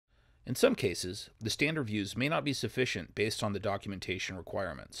In some cases, the standard views may not be sufficient based on the documentation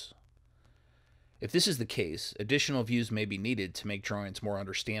requirements. If this is the case, additional views may be needed to make drawings more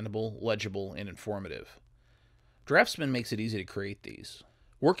understandable, legible, and informative. Draftsman makes it easy to create these.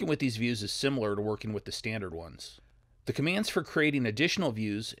 Working with these views is similar to working with the standard ones. The commands for creating additional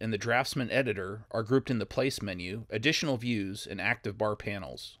views in the Draftsman editor are grouped in the Place menu, Additional Views, and Active Bar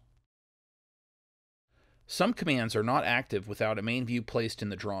panels. Some commands are not active without a main view placed in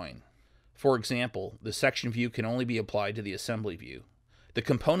the drawing. For example, the section view can only be applied to the assembly view. The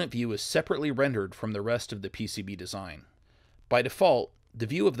component view is separately rendered from the rest of the PCB design. By default, the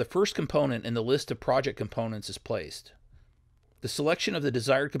view of the first component in the list of project components is placed. The selection of the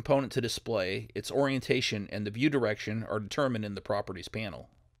desired component to display, its orientation, and the view direction are determined in the Properties panel.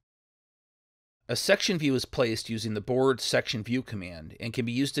 A section view is placed using the board section view command and can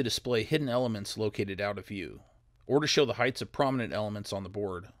be used to display hidden elements located out of view, or to show the heights of prominent elements on the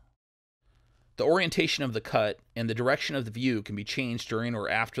board. The orientation of the cut and the direction of the view can be changed during or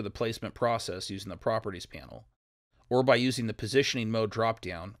after the placement process using the Properties panel, or by using the Positioning Mode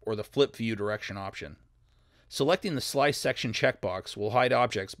dropdown or the Flip View Direction option. Selecting the Slice Section checkbox will hide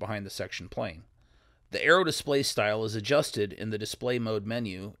objects behind the section plane. The arrow display style is adjusted in the Display Mode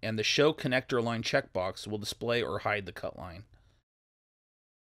menu, and the Show Connector Line checkbox will display or hide the cut line.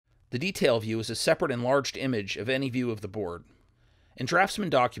 The Detail view is a separate enlarged image of any view of the board. In Draftsman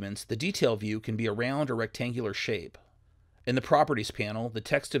documents, the Detail view can be a round or rectangular shape. In the Properties panel, the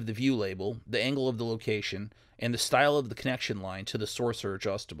text of the view label, the angle of the location, and the style of the connection line to the source are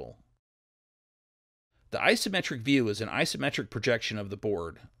adjustable. The isometric view is an isometric projection of the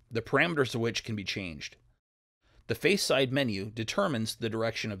board, the parameters of which can be changed. The Face Side menu determines the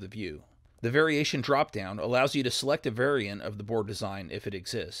direction of the view. The Variation dropdown allows you to select a variant of the board design if it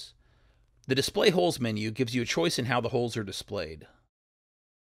exists. The Display Holes menu gives you a choice in how the holes are displayed.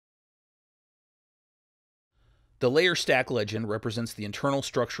 The Layer Stack legend represents the internal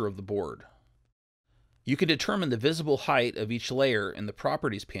structure of the board. You can determine the visible height of each layer in the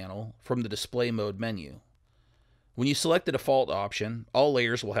Properties panel from the Display Mode menu. When you select the default option, all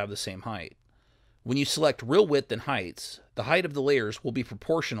layers will have the same height. When you select Real Width and Heights, the height of the layers will be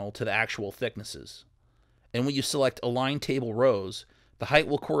proportional to the actual thicknesses. And when you select Align Table Rows, the height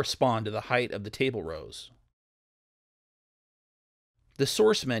will correspond to the height of the table rows. The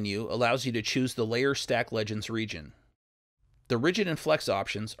Source menu allows you to choose the Layer Stack Legends region. The Rigid and Flex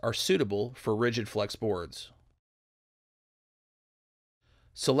options are suitable for rigid flex boards.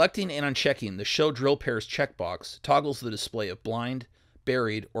 Selecting and unchecking the Show Drill Pairs checkbox toggles the display of blind,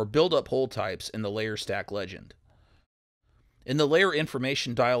 buried, or build-up hole types in the Layer Stack legend. In the Layer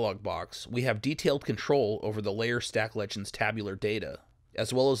Information dialog box, we have detailed control over the Layer Stack Legend's tabular data,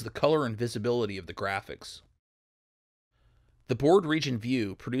 as well as the color and visibility of the graphics. The Board Region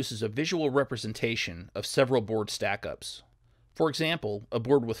view produces a visual representation of several board stackups. For example, a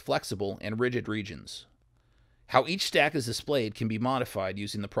board with flexible and rigid regions. How each stack is displayed can be modified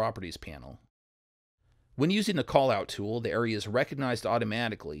using the Properties panel. When using the callout tool, the area is recognized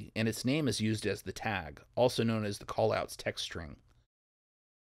automatically, and its name is used as the tag, also known as the callout's text string.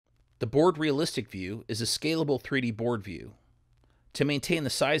 The Board Realistic view is a scalable 3D board view. To maintain the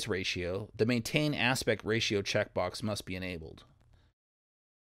size ratio, the Maintain Aspect Ratio checkbox must be enabled.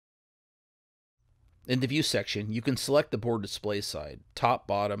 In the View section, you can select the board display side, top,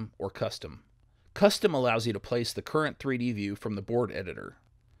 bottom, or Custom. Custom allows you to place the current 3D view from the board editor.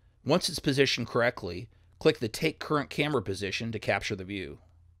 Once it's positioned correctly, click the Take Current Camera Position to capture the view.